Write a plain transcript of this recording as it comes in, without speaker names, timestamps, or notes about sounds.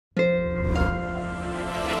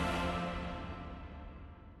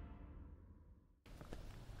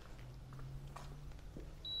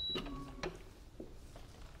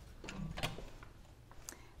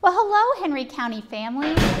Hello, Henry County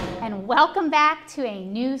family, and welcome back to a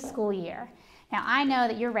new school year. Now, I know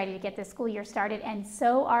that you're ready to get this school year started, and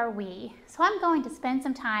so are we. So I'm going to spend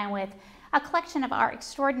some time with a collection of our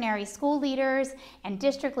extraordinary school leaders and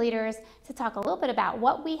district leaders to talk a little bit about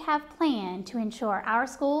what we have planned to ensure our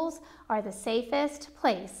schools are the safest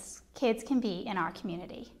place kids can be in our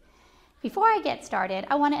community. Before I get started,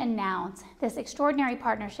 I want to announce this extraordinary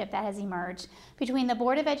partnership that has emerged between the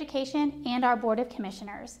Board of Education and our Board of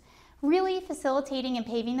Commissioners, really facilitating and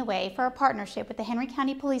paving the way for a partnership with the Henry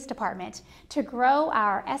County Police Department to grow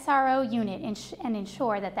our SRO unit and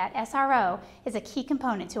ensure that that SRO is a key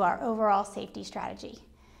component to our overall safety strategy.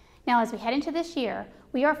 Now, as we head into this year,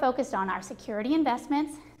 we are focused on our security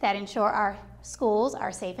investments that ensure our schools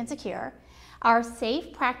are safe and secure, our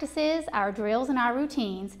safe practices, our drills and our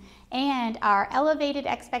routines, and our elevated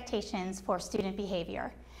expectations for student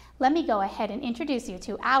behavior. Let me go ahead and introduce you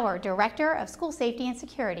to our Director of School Safety and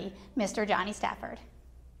Security, Mr. Johnny Stafford.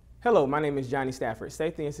 Hello, my name is Johnny Stafford,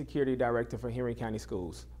 Safety and Security Director for Henry County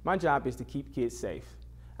Schools. My job is to keep kids safe.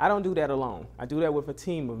 I don't do that alone. I do that with a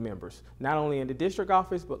team of members, not only in the district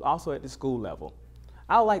office, but also at the school level.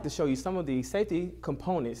 I would like to show you some of the safety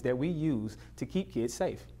components that we use to keep kids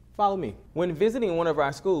safe. Follow me. When visiting one of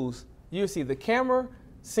our schools, you'll see the camera,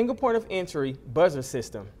 single point of entry buzzer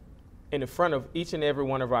system in the front of each and every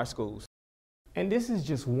one of our schools. And this is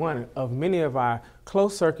just one of many of our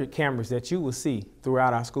closed circuit cameras that you will see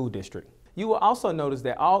throughout our school district. You will also notice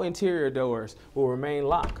that all interior doors will remain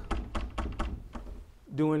locked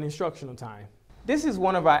during instructional time. This is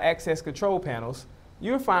one of our access control panels.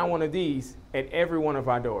 You'll find one of these at every one of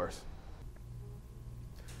our doors.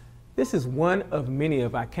 This is one of many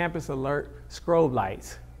of our Campus Alert strobe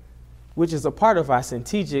lights, which is a part of our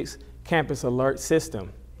Centegix Campus Alert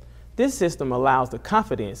system. This system allows the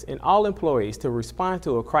confidence in all employees to respond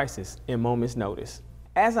to a crisis in moments' notice.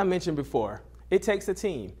 As I mentioned before, it takes a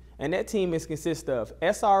team, and that team consists of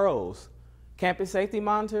SROs, campus safety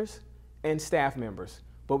monitors, and staff members.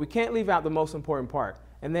 But we can't leave out the most important part,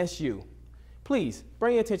 and that's you. Please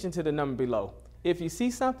bring your attention to the number below. If you see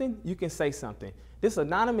something, you can say something. This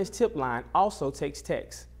anonymous tip line also takes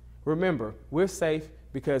text. Remember, we're safe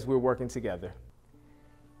because we're working together.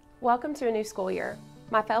 Welcome to a new school year.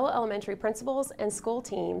 My fellow elementary principals and school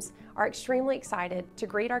teams are extremely excited to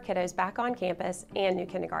greet our kiddos back on campus and new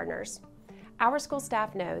kindergartners. Our school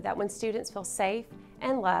staff know that when students feel safe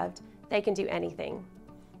and loved, they can do anything.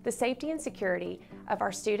 The safety and security of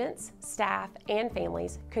our students, staff, and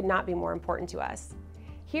families could not be more important to us.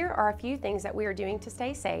 Here are a few things that we are doing to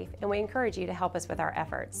stay safe, and we encourage you to help us with our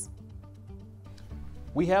efforts.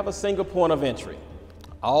 We have a single point of entry.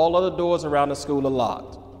 All other doors around the school are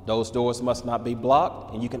locked. Those doors must not be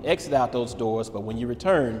blocked, and you can exit out those doors, but when you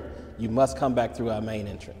return, you must come back through our main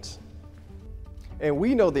entrance. And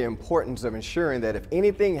we know the importance of ensuring that if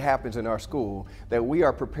anything happens in our school, that we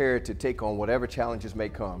are prepared to take on whatever challenges may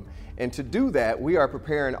come. And to do that, we are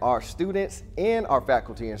preparing our students and our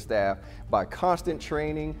faculty and staff by constant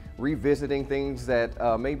training, revisiting things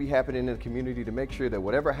that may be happening in the community to make sure that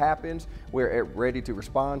whatever happens, we're ready to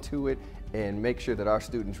respond to it and make sure that our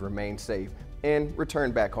students remain safe and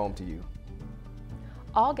return back home to you.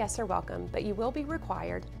 All guests are welcome, but you will be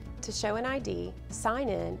required to show an ID, sign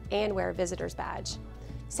in, and wear a visitor's badge.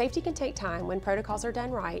 Safety can take time when protocols are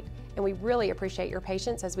done right, and we really appreciate your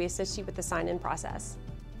patience as we assist you with the sign-in process.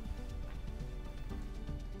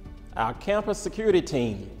 Our campus security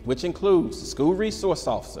team, which includes the school resource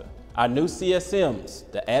officer, our new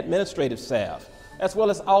CSMs, the administrative staff, as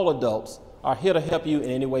well as all adults, are here to help you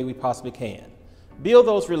in any way we possibly can. Build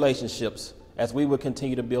those relationships as we will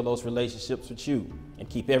continue to build those relationships with you and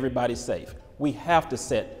keep everybody safe. We have to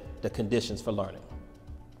set the conditions for learning.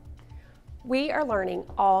 We are learning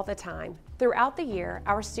all the time. Throughout the year,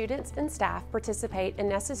 our students and staff participate in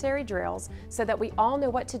necessary drills so that we all know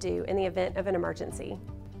what to do in the event of an emergency.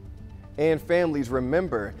 And families,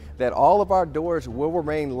 remember that all of our doors will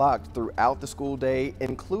remain locked throughout the school day,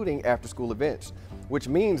 including after-school events, which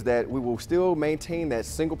means that we will still maintain that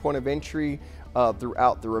single point of entry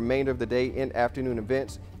throughout the remainder of the day in afternoon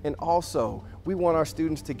events. And also, we want our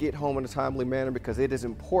students to get home in a timely manner because it is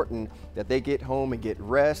important that they get home and get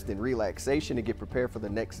rest and relaxation and get prepared for the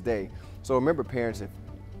next day. So remember, parents,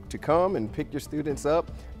 to come and pick your students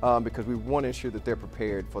up because we want to ensure that they're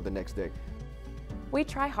prepared for the next day. We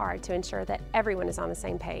try hard to ensure that everyone is on the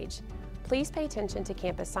same page. Please pay attention to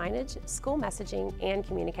campus signage, school messaging, and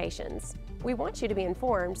communications. We want you to be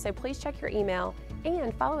informed, so please check your email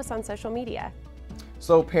and follow us on social media.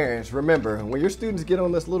 So parents, remember, when your students get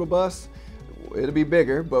on this little bus, it'll be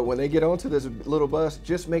bigger, but when they get onto this little bus,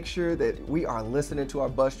 just make sure that we are listening to our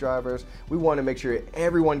bus drivers. We want to make sure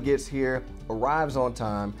everyone gets here, arrives on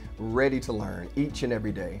time, ready to learn each and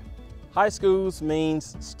every day. High schools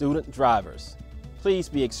means student drivers. Please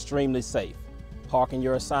be extremely safe. Park in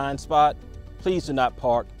your assigned spot. Please do not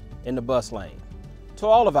park in the bus lane. To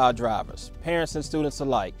all of our drivers, parents and students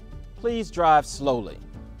alike, please drive slowly.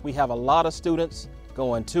 We have a lot of students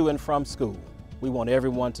going to and from school. We want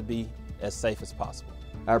everyone to be as safe as possible.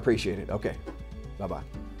 I appreciate it. Okay, bye-bye.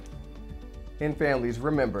 And families,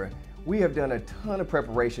 remember, we have done a ton of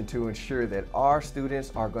preparation to ensure that our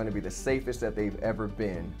students are going to be the safest that they've ever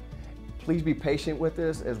been. Please be patient with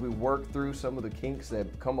us as we work through some of the kinks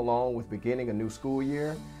that come along with beginning a new school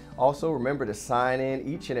year. Also, remember to sign in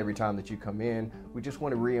each and every time that you come in. We just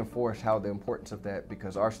want to reinforce how the importance of that,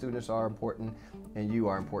 because our students are important and you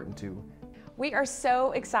are important too. We are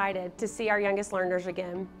so excited to see our youngest learners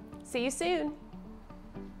again. See you soon.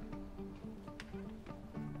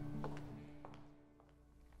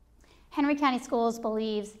 Henry County Schools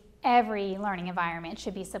believes every learning environment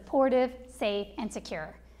should be supportive, safe, and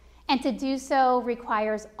secure. And to do so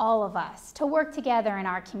requires all of us to work together in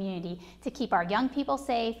our community to keep our young people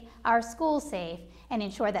safe, our schools safe, and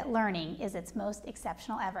ensure that learning is its most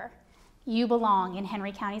exceptional ever. You belong in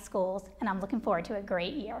Henry County Schools, and I'm looking forward to a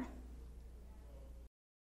great year.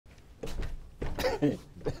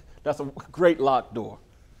 That's a great locked door.